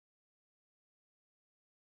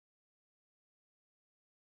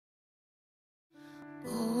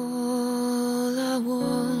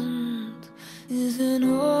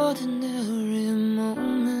ordinary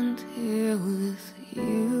moment here with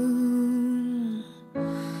you.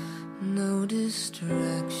 No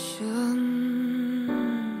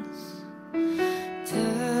distractions.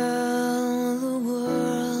 Tell the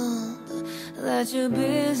world that you're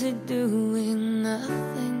busy doing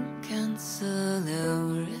nothing. Cancel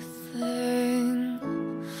everything.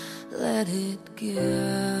 Let it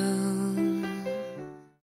go.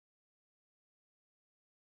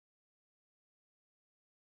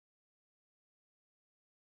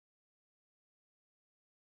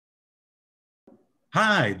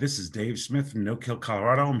 Hi, this is Dave Smith from No Kill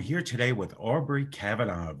Colorado. I'm here today with Aubrie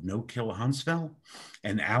Kavanaugh of No Kill Huntsville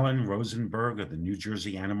and Alan Rosenberg of the New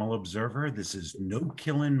Jersey Animal Observer. This is No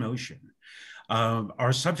Kill in Motion.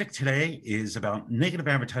 Our subject today is about negative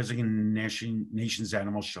advertising in nation's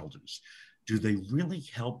animal shelters. Do they really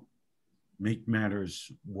help make matters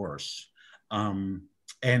worse? And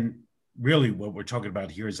really what we're talking about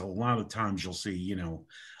here is a lot of times you'll see,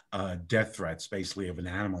 death threats basically of an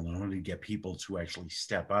animal in order to get people to actually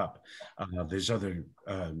step up. There's other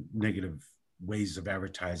negative ways of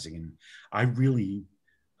advertising. And I really,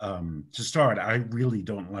 to start, I really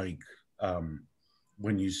don't like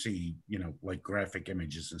when you see, like graphic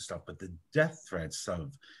images and stuff, but the death threats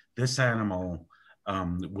of this animal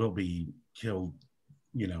will be killed,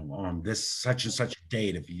 on this such and such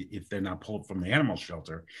date if they're not pulled from the animal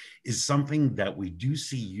shelter is something that we do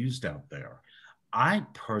see used out there. I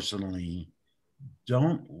personally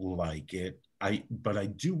don't like it. But I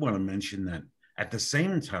do want to mention that at the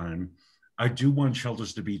same time, I do want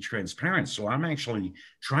shelters to be transparent. So I'm actually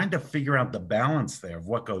trying to figure out the balance there of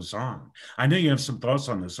what goes on. I know you have some thoughts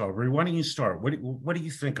on this, Aubrie. Why don't you start? What do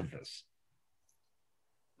you think of this?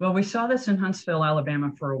 Well, we saw this in Huntsville,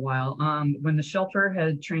 Alabama for a while. When the shelter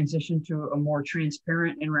had transitioned to a more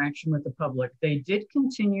transparent interaction with the public, they did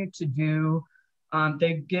continue to do,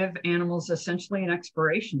 they give animals essentially an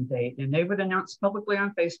expiration date, and they would announce publicly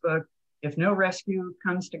on Facebook, if no rescue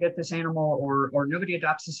comes to get this animal or nobody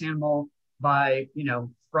adopts this animal by,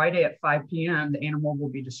 Friday at 5 p.m., the animal will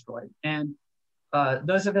be destroyed. And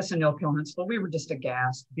those of us in No Kill Huntsville, we were just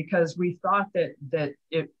aghast because we thought that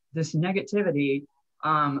this negativity,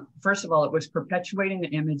 first of all, it was perpetuating the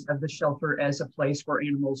image of the shelter as a place where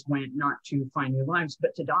animals went not to find new lives,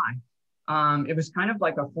 but to die. It was kind of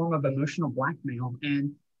like a form of emotional blackmail.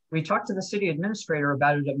 And we talked to the city administrator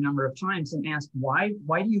about it a number of times and asked, why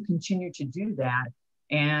do you continue to do that?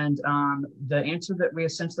 And the answer that we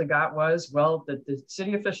essentially got was, well, that the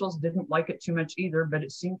city officials didn't like it too much either, but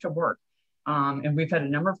it seemed to work. And we've had a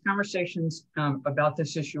number of conversations about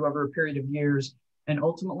this issue over a period of years. And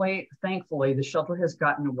ultimately, thankfully, the shelter has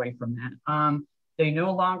gotten away from that. They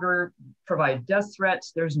no longer provide death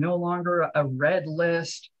threats. There's no longer a red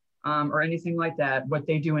list or anything like that. What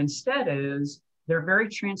they do instead is they're very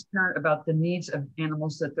transparent about the needs of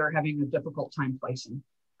animals that they're having a difficult time placing.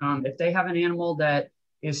 If they have an animal that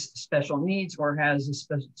is special needs or has a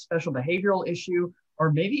special behavioral issue,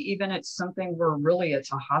 or maybe even it's something where really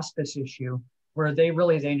it's a hospice issue, where they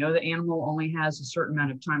know the animal only has a certain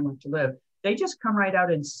amount of time left to live, they just come right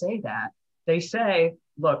out and say that. They say,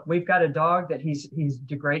 look, we've got a dog that he's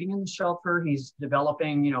degrading in the shelter. He's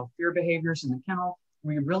developing, fear behaviors in the kennel.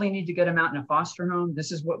 We really need to get him out in a foster home.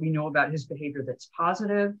 This is what we know about his behavior that's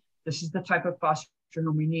positive. This is the type of foster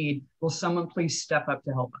home we need. Will someone please step up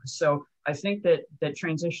to help us? So I think that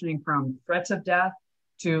transitioning from threats of death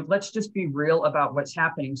to let's just be real about what's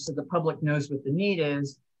happening so the public knows what the need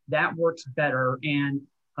is, that works better. And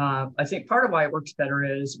I think part of why it works better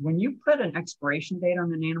is when you put an expiration date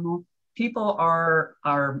on an animal, people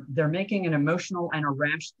they're making an emotional and a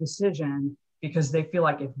rash decision because they feel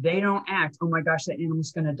like if they don't act, oh my gosh, that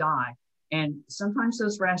animal's going to die. And sometimes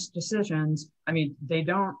those rash decisions, they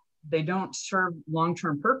don't serve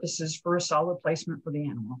long-term purposes for a solid placement for the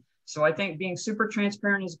animal. So I think being super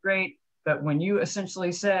transparent is great, but when you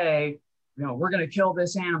essentially say, we're going to kill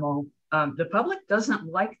this animal, the public doesn't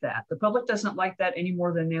like that. The public doesn't like that any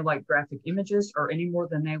more than they like graphic images or any more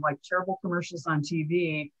than they like terrible commercials on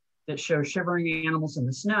TV that show shivering animals in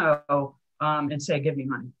the snow and say, give me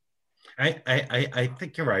money. I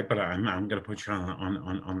think you're right, but I'm going to put you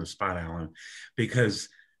on the spot, Alan, because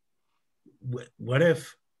what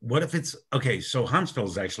if it's okay? So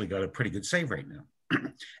Huntsville's actually got a pretty good save rate now,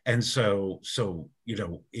 and so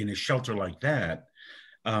in a shelter like that,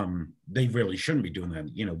 they really shouldn't be doing that.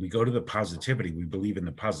 We go to the positivity. We believe in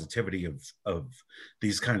the positivity of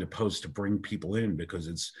these kind of posts to bring people in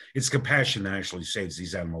because it's compassion that actually saves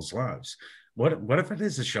these animals' lives. What if it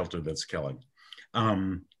is a shelter that's killing?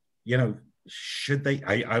 should they?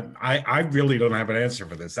 I really don't have an answer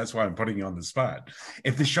for this. That's why I'm putting you on the spot.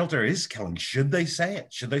 If the shelter is killing, should they say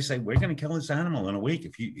it? Should they say, we're going to kill this animal in a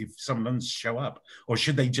week if someone doesn't show up? Or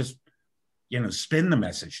should they just, spin the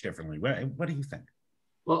message differently? What do you think?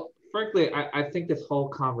 Well, frankly, I think this whole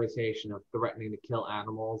conversation of threatening to kill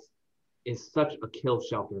animals is such a kill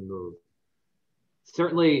shelter move.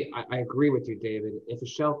 Certainly, I agree with you, David. If a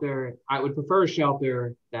shelter, I would prefer a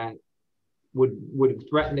shelter that would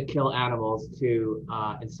threaten to kill animals to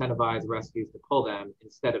incentivize rescues to pull them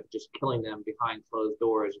instead of just killing them behind closed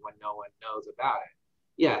doors when no one knows about it.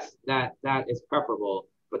 Yes, that is preferable,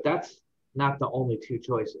 but that's not the only two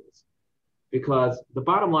choices. Because the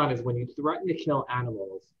bottom line is when you threaten to kill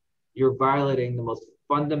animals, you're violating the most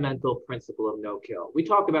fundamental principle of no kill. We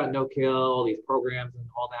talk about no kill, these programs and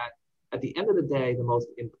all that. At the end of the day, the most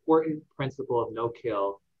important principle of no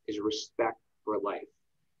kill is respect for life.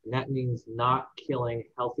 And that means not killing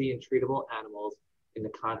healthy and treatable animals in the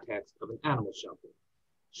context of an animal shelter.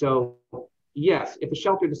 So yes, if a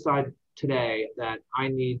shelter decides today that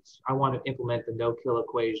I want to implement the no kill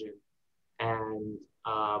equation and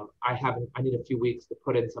I need a few weeks to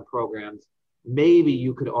put in some programs, maybe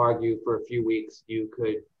you could argue for a few weeks you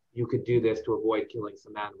could do this to avoid killing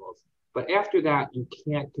some animals. But after that, you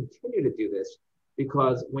can't continue to do this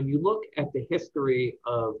because when you look at the history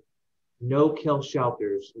of no-kill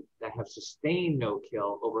shelters that have sustained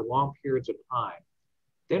no-kill over long periods of time,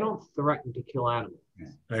 they don't threaten to kill animals.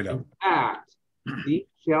 They don't. In fact, these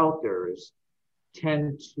shelters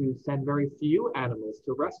tend to send very few animals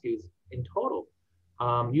to rescues in total.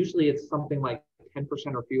 Usually it's something like 10%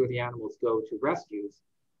 or fewer of the animals go to rescues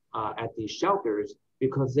at these shelters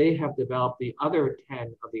because they have developed the other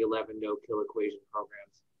 10 of the 11 no-kill equation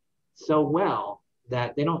programs so well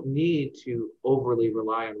that they don't need to overly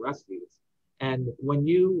rely on rescues. And when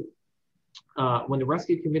the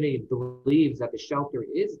rescue community believes that the shelter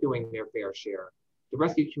is doing their fair share, the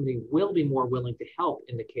rescue community will be more willing to help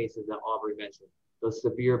in the cases that Aubrie mentioned, those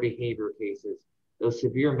severe behavior cases, those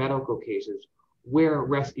severe medical cases, where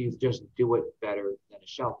rescues just do it better than a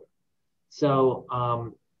shelter. So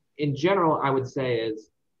in general, I would say is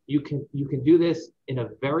you can do this in a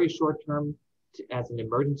very short term as an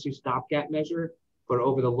emergency stopgap measure, but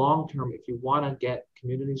over the long term, if you want to get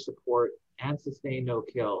community support and sustain no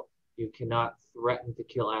kill, you cannot threaten to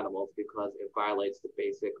kill animals because it violates the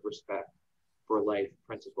basic respect for life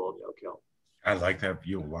principle of no kill. I like that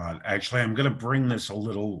view a lot. Actually, I'm going to bring this a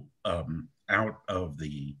little out of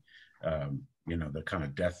the the kind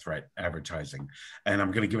of death threat advertising. And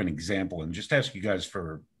I'm going to give an example and just ask you guys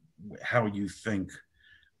for how you think,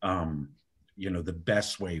 the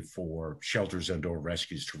best way for shelters and/or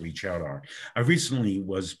rescues to reach out are. I recently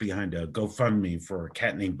was behind a GoFundMe for a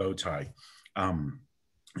cat named Bowtie.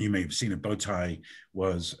 You may have seen it. Bowtie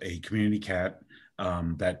was a community cat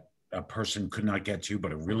that a person could not get to,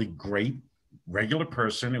 but a really great regular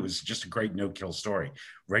person. It was just a great no-kill story.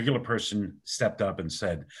 Regular person stepped up and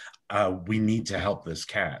said, we need to help this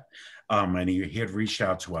cat. And he had reached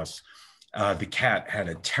out to us. The cat had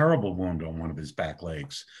a terrible wound on one of his back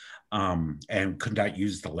legs and could not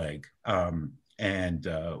use the leg. And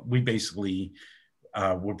we basically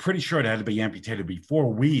were pretty sure it had to be amputated before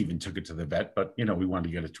we even took it to the vet, but we wanted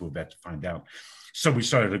to get it to a vet to find out. So we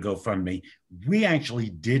started a GoFundMe. We actually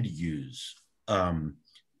did use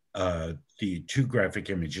the 2 graphic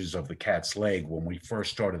images of the cat's leg when we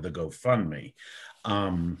first started the GoFundMe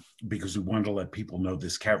because we wanted to let people know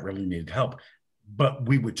this cat really needed help. But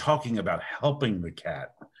we were talking about helping the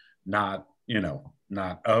cat, not,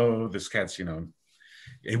 oh, this cat's,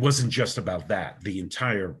 it wasn't just about that. The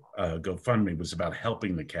entire GoFundMe was about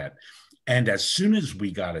helping the cat. And as soon as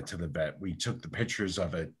we got it to the vet, we took the pictures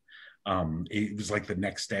of it. It was like the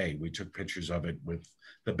next day we took pictures of it with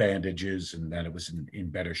the bandages and that it was in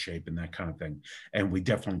better shape and that kind of thing. And we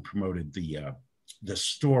definitely promoted the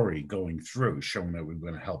story going through, showing that we were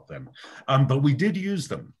going to help them. But we did use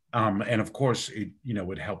them. And of course, it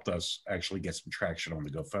helped us actually get some traction on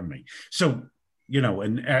the GoFundMe. So,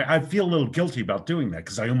 and I feel a little guilty about doing that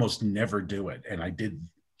because I almost never do it. And I did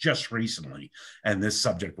just recently, and this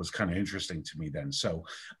subject was kind of interesting to me then. So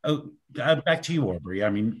back to you, Aubrie. I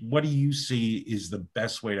mean, what do you see is the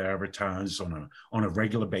best way to advertise on a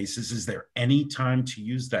regular basis? Is there any time to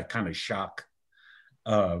use that kind of shock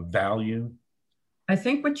value? I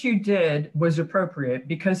think what you did was appropriate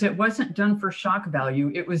because it wasn't done for shock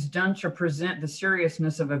value. It was done to present the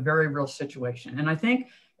seriousness of a very real situation. And I think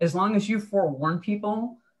as long as you forewarn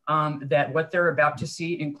people that what they're about to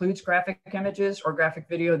see includes graphic images or graphic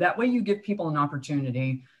video, that way you give people an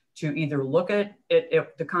opportunity to either look at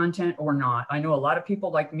the content or not. I know a lot of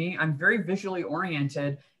people like me, I'm very visually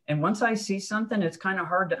oriented, And once I see something, it's kind of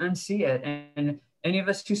hard to unsee it. And any of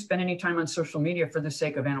us who spend any time on social media for the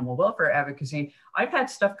sake of animal welfare advocacy, I've had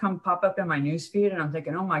stuff pop up in my newsfeed, and I'm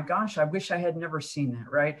thinking, oh my gosh, I wish I had never seen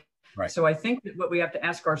that, right? So I think that what we have to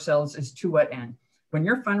ask ourselves is, to what end? When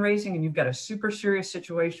you're fundraising and you've got a super serious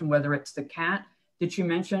situation, whether it's the cat that you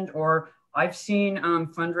mentioned, or I've seen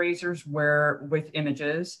fundraisers where with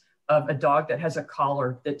images of a dog that has a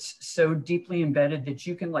collar that's so deeply embedded that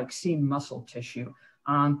you can like see muscle tissue.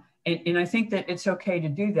 And I think that it's okay to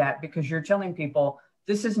do that, because you're telling people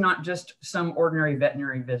this is not just some ordinary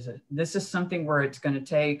veterinary visit. This is something where it's going to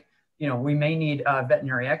take, you know, we may need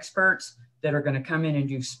veterinary experts that are going to come in and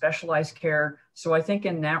do specialized care. So I think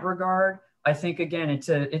in that regard, I think, again, it's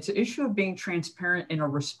an issue of being transparent in a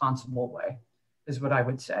responsible way, is what I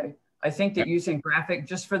would say. I think that using graphic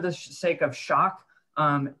just for the sake of shock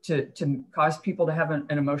to cause people to have an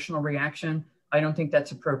emotional reaction, I don't think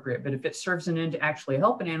that's appropriate. But if it serves an end to actually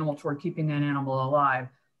help an animal toward keeping that animal alive,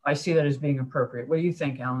 I see that as being appropriate. What do you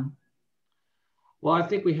think, Alan? Well, I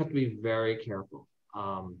think we have to be very careful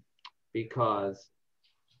because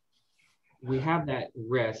we have that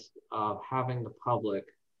risk of having the public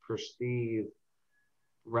perceive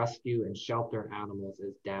rescue and shelter animals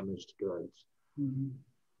as damaged goods. Mm-hmm.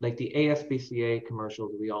 Like the ASPCA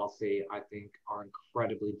commercials we all see, I think, are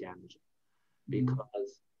incredibly damaging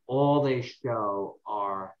because all they show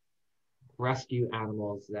are rescue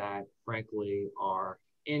animals that, frankly, are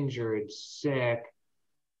injured, sick,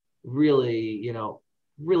 really, you know,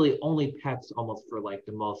 really only pets almost for like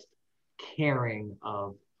the most caring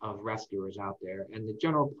of rescuers out there. And the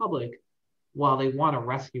general public, while they want to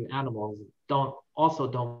rescue animals, don't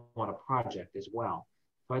want a project as well.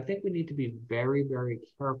 So I think we need to be very, very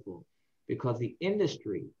careful, because the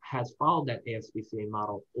industry has followed that ASPCA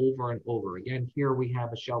model over and over. Again, here we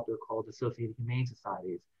have a shelter called Associated Humane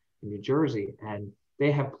Societies in New Jersey, and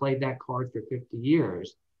they have played that card for 50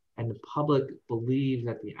 years, and the public believes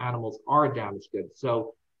that the animals are damaged goods.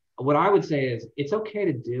 So what I would say is it's okay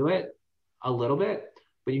to do it a little bit,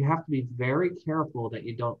 but you have to be very careful that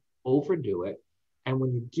you don't overdo it. And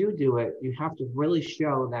when you do it, you have to really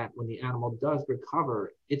show that when the animal does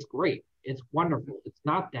recover, it's great, it's wonderful, it's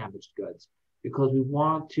not damaged goods, because we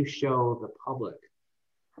want to show the public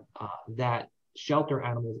that shelter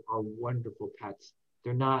animals are wonderful pets.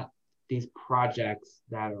 They're not these projects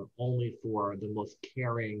that are only for the most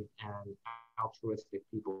caring and altruistic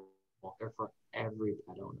people. They're for every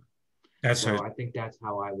pet owner. I think that's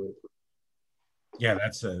how I would. Yeah,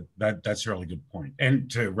 that's a really good point.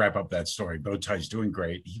 And to wrap up that story, Bowtie's doing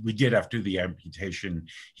great. We did have to do the amputation.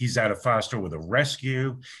 He's out of foster with a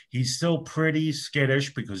rescue. He's still pretty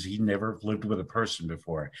skittish because he never lived with a person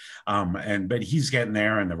before. But he's getting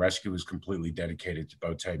there, and the rescue is completely dedicated to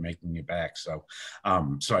Bowtie making it back. So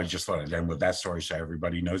I just thought I'd end with that story so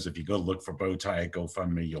everybody knows. If you go look for Bowtie at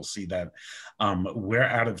GoFundMe, you'll see that. We're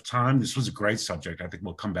out of time. This was a great subject. I think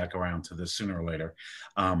we'll come back around to this sooner or later.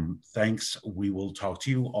 Thanks. We will talk to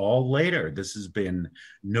you all later. This has been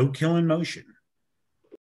No Kill in Motion.